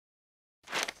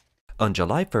On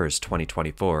July 1,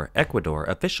 2024, Ecuador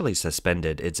officially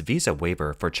suspended its visa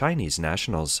waiver for Chinese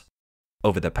nationals.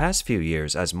 Over the past few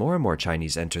years, as more and more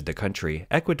Chinese entered the country,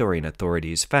 Ecuadorian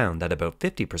authorities found that about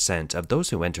 50% of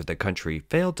those who entered the country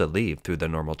failed to leave through the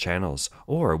normal channels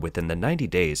or within the 90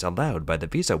 days allowed by the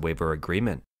visa waiver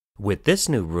agreement. With this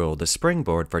new rule, the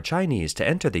springboard for Chinese to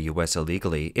enter the US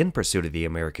illegally in pursuit of the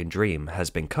American dream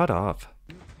has been cut off.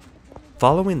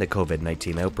 Following the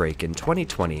COVID-19 outbreak in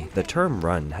 2020, the term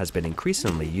run has been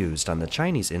increasingly used on the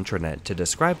Chinese intranet to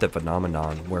describe the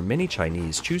phenomenon where many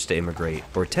Chinese choose to immigrate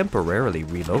or temporarily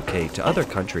relocate to other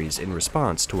countries in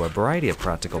response to a variety of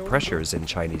practical pressures in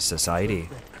Chinese society.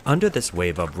 Under this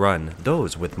wave of run,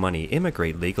 those with money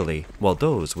immigrate legally, while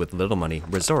those with little money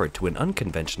resort to an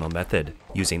unconventional method,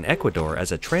 using Ecuador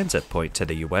as a transit point to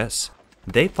the US.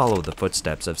 They follow the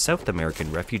footsteps of South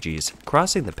American refugees,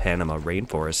 crossing the Panama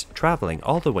rainforest, traveling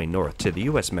all the way north to the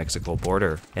US-Mexico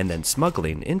border, and then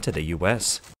smuggling into the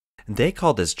US. They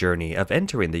call this journey of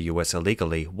entering the US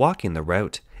illegally walking the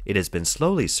route. It has been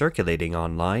slowly circulating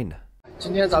online.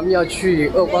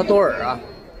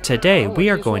 Today, we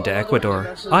are going to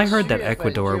Ecuador. I heard that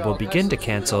Ecuador will begin to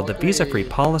cancel the visa-free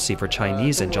policy for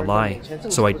Chinese in July,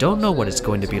 so I don't know what it's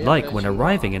going to be like when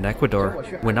arriving in Ecuador.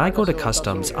 When I go to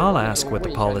customs, I'll ask what the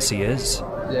policy is.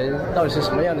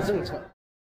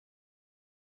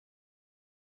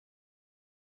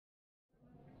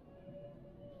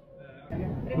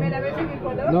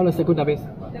 No, la segunda vez.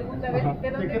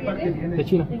 De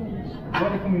China.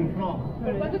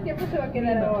 ¿Por cuánto tiempo se va a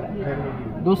quedar ahora?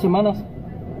 2 semanas.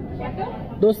 ¿Cuánto?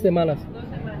 2 semanas. 2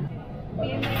 semanas.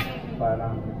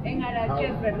 Viene en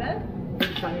Araches, ¿verdad?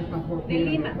 De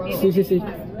Lima. Sí,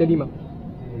 de Lima.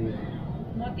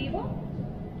 ¿Motivo?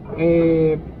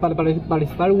 Para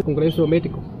participar en un congreso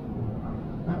médico.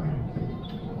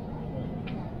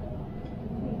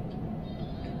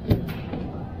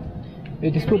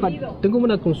 Disculpa, tengo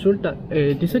una consulta.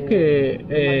 Dice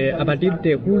que a partir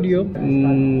de julio,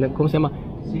 ¿cómo se llama?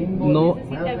 No.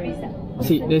 Necesita visa.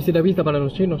 Sí, necesita visa para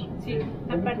los chinos. Sí,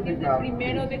 a partir del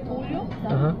 1 de julio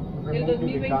del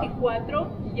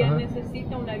 2024 ya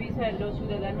necesita una visa de los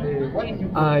ciudadanos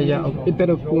chinos. Ah, ya, okay.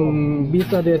 Pero con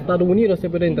visa de Estados Unidos se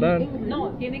puede entrar. No,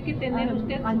 tiene que tener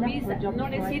usted su visa. No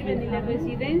le sirve ni la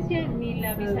residencia, ni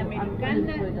la visa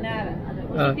americana, nada.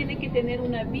 Usted tiene que tener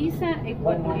una visa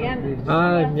ecuatoriana.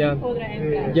 Ah, ya. Podrá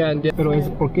entrar. Ya, pero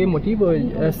 ¿por qué motivo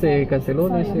se canceló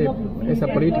esa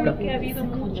política? Porque ha habido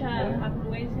mucha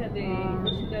afluencia de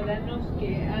los ciudadanos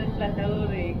que han tratado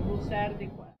de cruzar de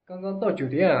Ecuador.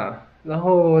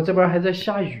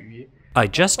 I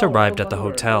just arrived at the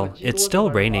hotel. It's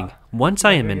still raining. Once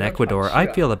I am in Ecuador, I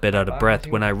feel a bit out of breath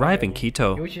when I arrive in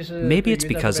Quito. Maybe it's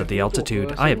because of the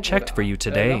altitude. I have checked for you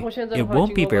today. It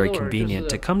won't be very convenient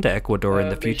to come to Ecuador in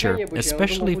the future,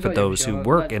 especially for those who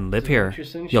work and live here.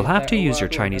 You'll have to use your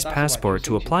Chinese passport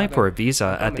to apply for a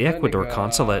visa at the Ecuador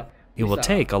consulate. It will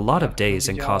take a lot of days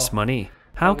and cost money.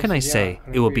 How can I say?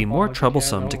 It will be more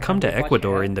troublesome to come to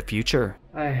Ecuador in the future.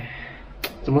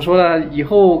 So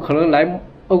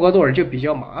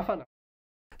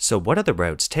what are the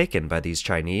routes taken by these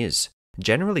Chinese?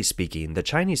 Generally speaking, the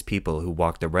Chinese people who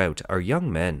walk the route are young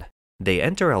men. They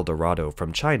enter El Dorado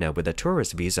from China with a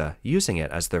tourist visa, using it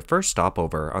as their first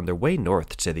stopover on their way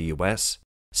north to the US.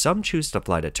 Some choose to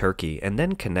fly to Turkey and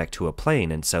then connect to a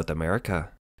plane in South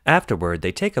America. Afterward,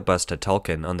 they take a bus to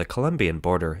Tulcan on the Colombian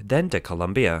border, then to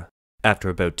Colombia. After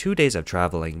about 2 days of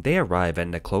traveling, they arrive at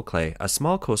Neclocle, a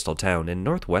small coastal town in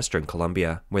northwestern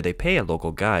Colombia, where they pay a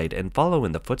local guide and follow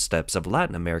in the footsteps of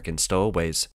Latin American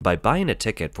stowaways by buying a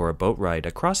ticket for a boat ride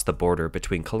across the border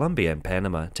between Colombia and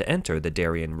Panama to enter the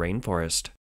Darien rainforest.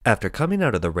 After coming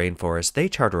out of the rainforest, they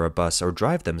charter a bus or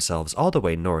drive themselves all the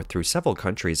way north through several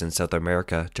countries in South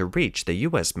America to reach the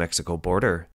US-Mexico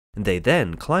border. They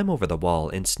then climb over the wall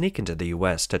and sneak into the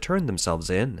US to turn themselves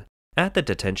in. At the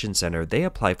detention center, they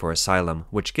apply for asylum,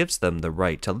 which gives them the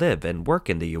right to live and work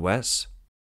in the US.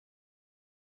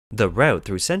 The route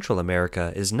through Central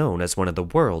America is known as one of the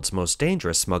world's most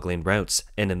dangerous smuggling routes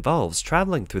and involves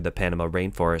traveling through the Panama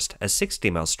rainforest, a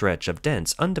 60-mile stretch of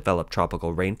dense, undeveloped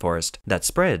tropical rainforest that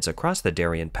spreads across the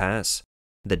Darien Pass.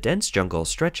 The dense jungle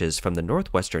stretches from the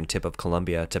northwestern tip of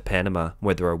Colombia to Panama,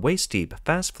 where there are waist-deep,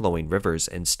 fast-flowing rivers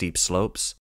and steep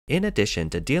slopes. In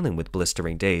addition to dealing with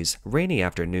blistering days, rainy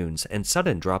afternoons, and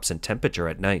sudden drops in temperature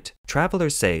at night,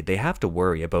 travelers say they have to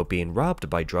worry about being robbed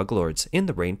by drug lords in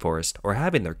the rainforest or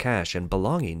having their cash and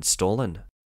belongings stolen.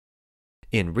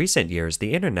 In recent years,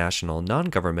 the international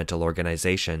non-governmental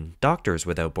organization Doctors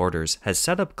Without Borders has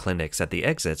set up clinics at the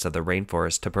exits of the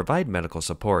rainforest to provide medical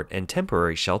support and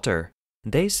temporary shelter.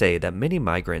 They say that many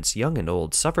migrants, young and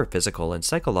old, suffer physical and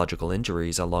psychological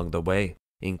injuries along the way,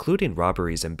 including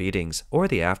robberies and beatings, or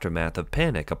the aftermath of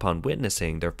panic upon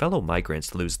witnessing their fellow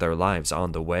migrants lose their lives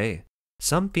on the way.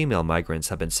 Some female migrants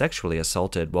have been sexually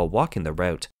assaulted while walking the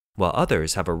route, while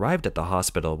others have arrived at the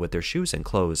hospital with their shoes and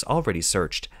clothes already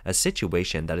searched, a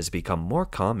situation that has become more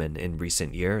common in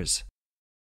recent years.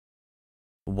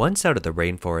 Once out of the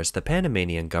rainforest, the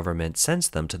Panamanian government sends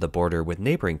them to the border with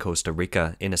neighboring Costa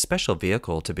Rica in a special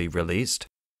vehicle to be released.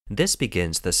 This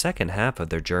begins the second half of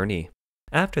their journey.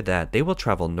 After that, they will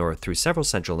travel north through several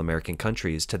Central American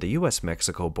countries to the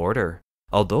US-Mexico border.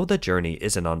 Although the journey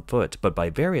isn't on foot but by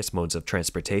various modes of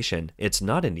transportation, it's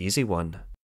not an easy one.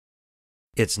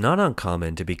 It's not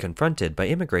uncommon to be confronted by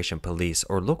immigration police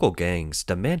or local gangs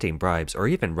demanding bribes or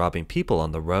even robbing people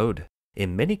on the road.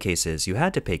 In many cases, you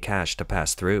had to pay cash to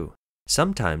pass through.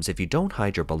 Sometimes, if you don't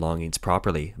hide your belongings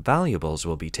properly, valuables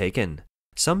will be taken.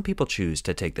 Some people choose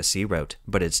to take the sea route,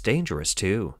 but it's dangerous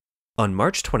too. On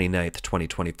March 29,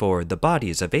 2024, the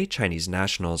bodies of 8 Chinese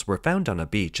nationals were found on a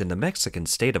beach in the Mexican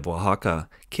state of Oaxaca,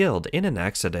 killed in an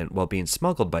accident while being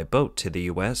smuggled by boat to the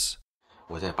US.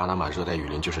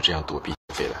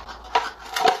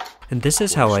 And this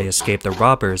is how I escaped the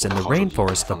robbers in the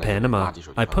rainforest of Panama.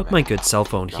 I put my good cell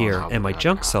phone here and my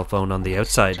junk cell phone on the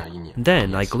outside.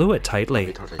 Then I glue it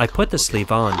tightly. I put the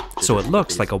sleeve on, so it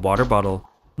looks like a water bottle.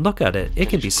 Look at it, it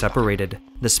can be separated.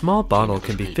 The small bottle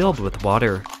can be filled with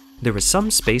water. There is some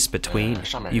space between.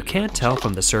 You can't tell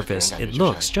from the surface, it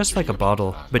looks just like a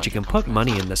bottle, but you can put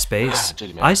money in the space.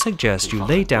 I suggest you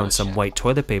lay down some white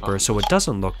toilet paper so it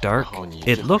doesn't look dark.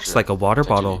 It looks like a water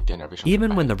bottle.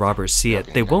 Even when the robbers see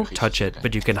it, they won't touch it,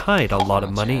 but you can hide a lot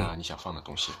of money.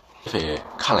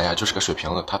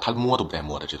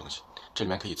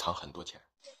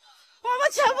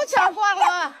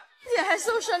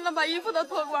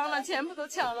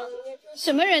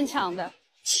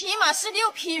起码是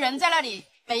6批人在那里，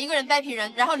每一个人带批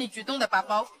人，然后你主动的把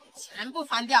包全部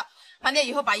翻掉，翻掉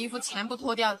以后把衣服全部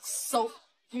脱掉收，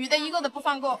女的一个都不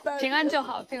放过。平安就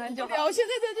好，平安就好。我现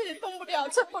在在这里动不了，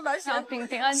撑不了钱，平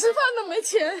安，吃饭都没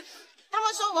钱。他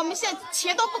们说我们现在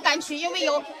钱都不敢取，因为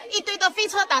有一堆的飞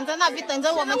车党在那边等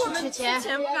着我们去取钱。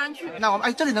钱不敢取。那我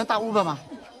们这里能打500吗？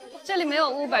这里没有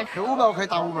500。有500我可以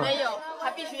打500。没有，还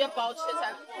必须要包车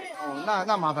才。哦，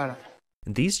那麻烦了。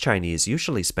These Chinese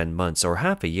usually spend months or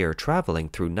half a year traveling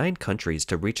through 9 countries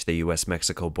to reach the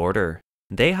US-Mexico border.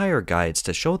 They hire guides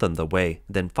to show them the way,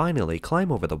 then finally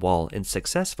climb over the wall and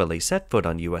successfully set foot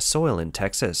on US soil in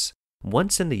Texas.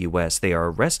 Once in the US, they are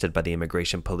arrested by the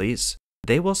immigration police.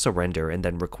 They will surrender and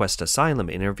then request asylum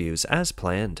interviews as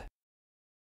planned.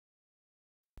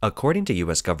 According to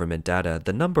US government data,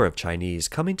 the number of Chinese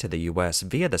coming to the US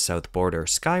via the south border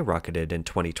skyrocketed in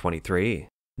 2023.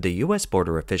 The US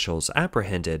border officials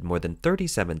apprehended more than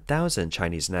 37,000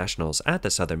 Chinese nationals at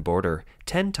the southern border,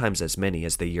 10 times as many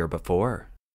as the year before.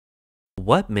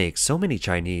 What makes so many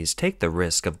Chinese take the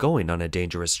risk of going on a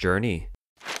dangerous journey?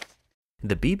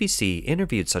 The BBC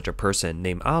interviewed such a person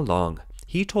named Ah Long.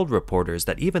 He told reporters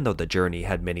that even though the journey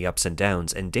had many ups and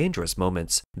downs and dangerous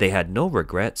moments, they had no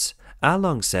regrets. Ah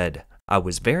Long said, "I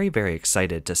was very, very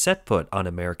excited to set foot on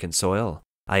American soil.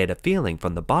 I had a feeling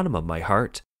from the bottom of my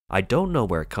heart. I don't know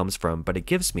where it comes from, but it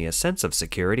gives me a sense of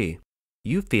security.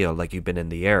 You feel like you've been in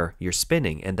the air, you're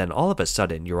spinning, and then all of a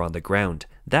sudden you're on the ground.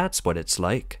 That's what it's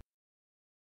like."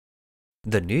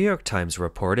 The New York Times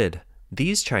reported,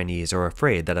 "These Chinese are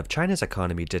afraid that if China's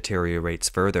economy deteriorates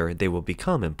further, they will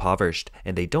become impoverished,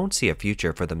 and they don't see a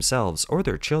future for themselves or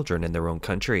their children in their own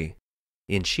country.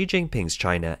 In Xi Jinping's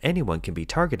China, anyone can be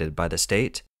targeted by the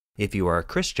state. If you are a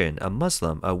Christian, a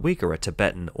Muslim, a Uyghur, a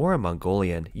Tibetan, or a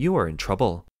Mongolian, you are in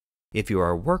trouble. If you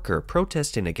are a worker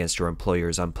protesting against your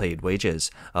employer's unpaid wages,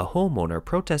 a homeowner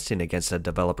protesting against a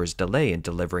developer's delay in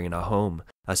delivering a home,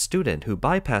 a student who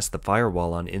bypassed the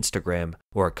firewall on Instagram,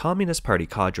 or a Communist Party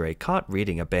cadre caught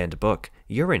reading a banned book,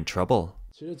 you're in trouble."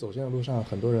 其实走线的路上，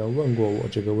很多人问过我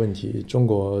这个问题：中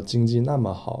国经济那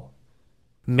么好。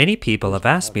 Many people have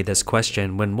asked me this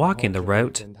question when walking the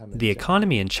route. The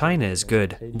economy in China is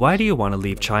good. Why do you want to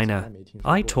leave China?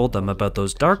 I told them about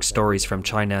those dark stories from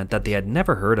China that they had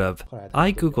never heard of.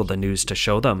 I googled the news to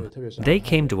show them. They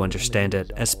came to understand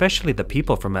it, especially the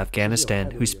people from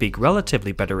Afghanistan who speak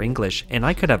relatively better English, and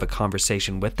I could have a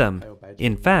conversation with them.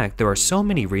 In fact, there are so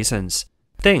many reasons.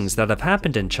 Things that have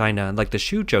happened in China, like the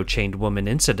Suzhou chained woman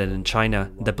incident in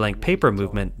China, the blank paper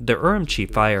movement, the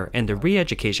Urumqi fire, and the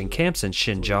re-education camps in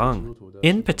Xinjiang.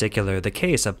 In particular, the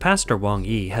case of Pastor Wang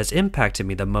Yi has impacted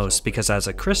me the most because as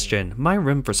a Christian, my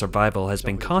room for survival has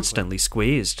been constantly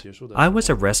squeezed. I was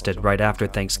arrested right after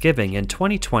Thanksgiving in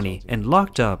 2020 and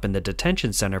locked up in the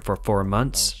detention center for 4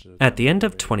 months. At the end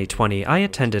of 2020, I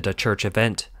attended a church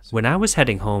event. When I was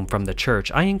heading home from the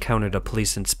church, I encountered a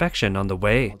police inspection on the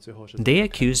way. They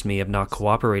accused me of not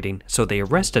cooperating, so they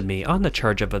arrested me on the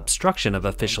charge of obstruction of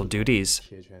official duties.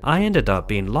 I ended up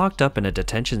being locked up in a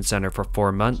detention center for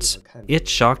 4 months. It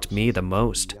shocked me the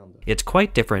most. It's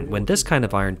quite different when this kind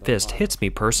of iron fist hits me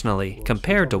personally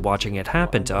compared to watching it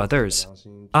happen to others.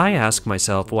 I ask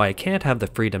myself why I can't have the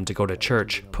freedom to go to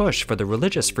church, push for the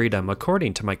religious freedom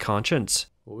according to my conscience.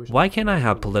 Why can't I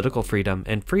have political freedom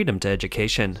and freedom to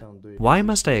education? Why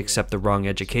must I accept the wrong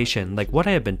education like what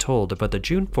I have been told about the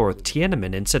June 4th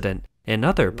Tiananmen incident and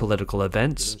other political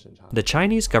events? The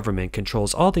Chinese government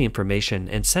controls all the information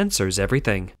and censors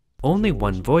everything. Only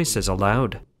one voice is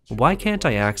allowed. Why can't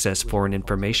I access foreign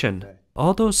information?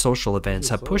 All those social events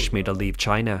have pushed me to leave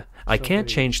China. I can't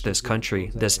change this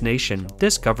country, this nation,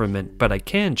 this government, but I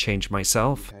can change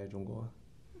myself.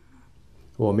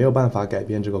 我没有办法改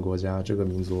变这个国家、这个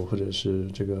民族或者是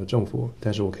这个政府，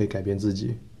但是我可以改变自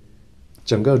己。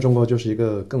整个中国就是一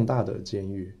个更大的监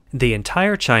狱。The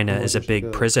entire China is a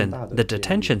big prison. The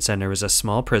detention center is a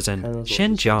small prison.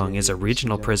 Xinjiang is a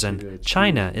regional prison.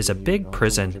 China is a big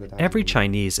prison. Every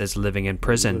Chinese is living in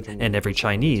prison, and every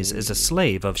Chinese is a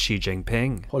slave of Xi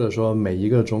Jinping. 或者说每一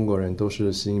个中国人都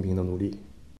是习近平的奴隶。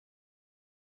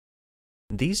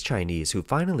These Chinese who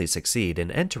finally succeed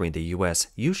in entering the US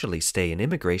usually stay in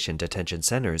immigration detention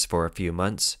centers for a few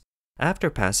months. After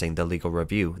passing the legal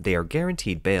review, they are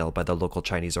guaranteed bail by the local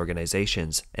Chinese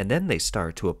organizations, and then they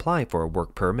start to apply for a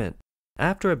work permit.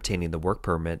 After obtaining the work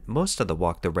permit, most of the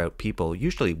walk the route people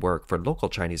usually work for local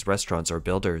Chinese restaurants or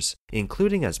builders,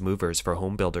 including as movers for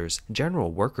home builders,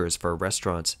 general workers for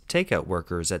restaurants, takeout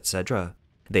workers, etc.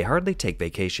 They hardly take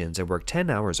vacations and work 10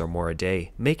 hours or more a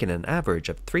day, making an average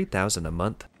of $3,000 a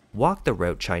month. Walk the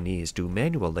route Chinese do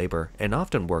manual labor and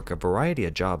often work a variety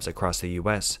of jobs across the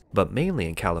US, but mainly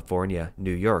in California,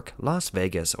 New York, Las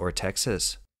Vegas, or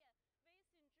Texas.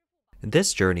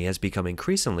 This journey has become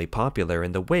increasingly popular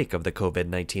in the wake of the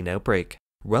COVID-19 outbreak.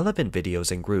 Relevant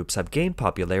videos and groups have gained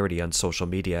popularity on social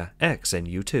media, X, and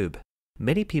YouTube.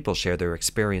 Many people share their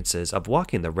experiences of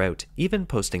walking the route, even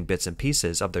posting bits and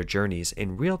pieces of their journeys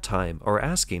in real time or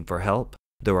asking for help.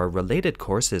 There are related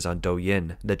courses on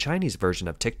Douyin, the Chinese version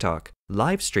of TikTok,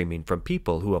 live streaming from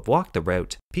people who have walked the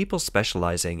route, people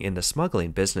specializing in the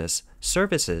smuggling business,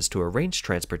 services to arrange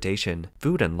transportation,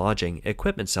 food and lodging,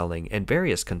 equipment selling, and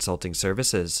various consulting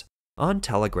services. On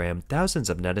Telegram, thousands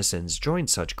of netizens join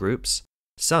such groups.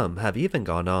 Some have even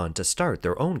gone on to start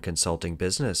their own consulting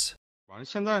business.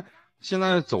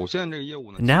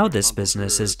 Now this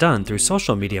business is done through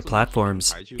social media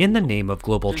platforms. In the name of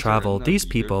global travel, these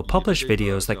people publish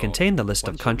videos that contain the list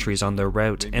of countries on their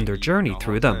route and their journey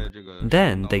through them.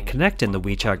 Then they connect in the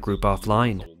WeChat group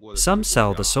offline. Some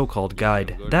sell the so-called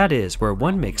guide, that is, where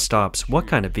one makes stops, what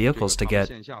kind of vehicles to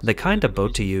get, the kind of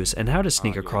boat to use, and how to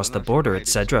sneak across the border,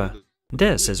 etc.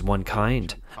 This is one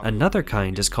kind. Another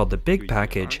kind is called the big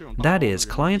package. That is,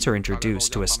 clients are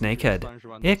introduced to a snakehead.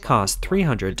 It costs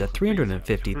 300 to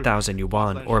 350,000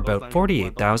 yuan, or about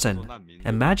 48,000.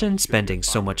 Imagine spending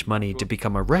so much money to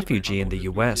become a refugee in the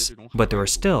US, but there are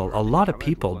still a lot of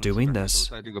people doing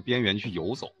this.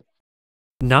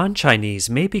 Non-Chinese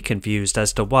may be confused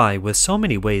as to why, with so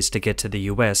many ways to get to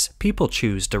the US, people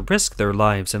choose to risk their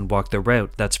lives and walk the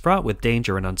route that's fraught with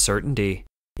danger and uncertainty.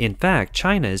 In fact,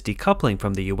 China is decoupling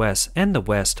from the US and the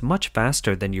West much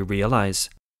faster than you realize.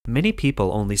 Many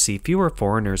people only see fewer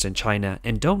foreigners in China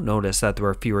and don't notice that there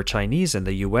are fewer Chinese in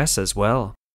the US as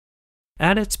well.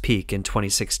 At its peak in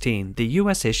 2016, the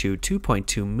US issued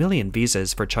 2.2 million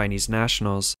visas for Chinese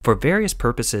nationals for various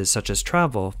purposes such as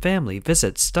travel, family,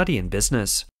 visits, study, and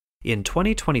business. In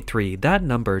 2023, that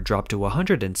number dropped to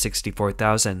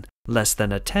 164,000, less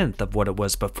than a tenth of what it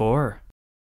was before.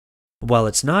 While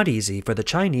it's not easy for the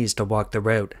Chinese to walk the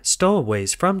route,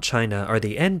 stowaways from China are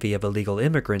the envy of illegal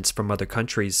immigrants from other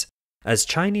countries, as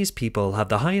Chinese people have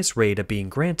the highest rate of being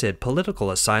granted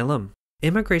political asylum.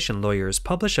 Immigration lawyers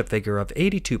publish a figure of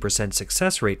 82%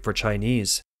 success rate for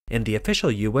Chinese, and the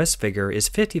official US figure is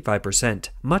 55%,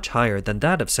 much higher than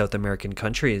that of South American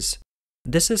countries.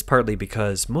 This is partly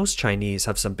because most Chinese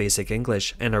have some basic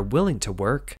English and are willing to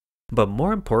work. But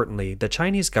more importantly, the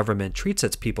Chinese government treats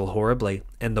its people horribly,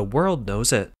 and the world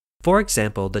knows it. For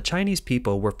example, the Chinese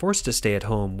people were forced to stay at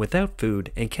home without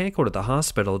food and can't go to the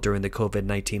hospital during the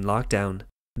COVID-19 lockdown.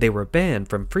 They were banned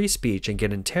from free speech and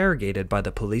get interrogated by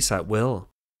the police at will.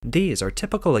 These are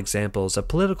typical examples of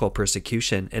political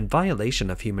persecution and violation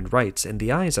of human rights in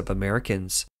the eyes of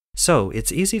Americans. So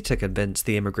it's easy to convince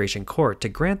the immigration court to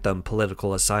grant them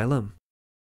political asylum.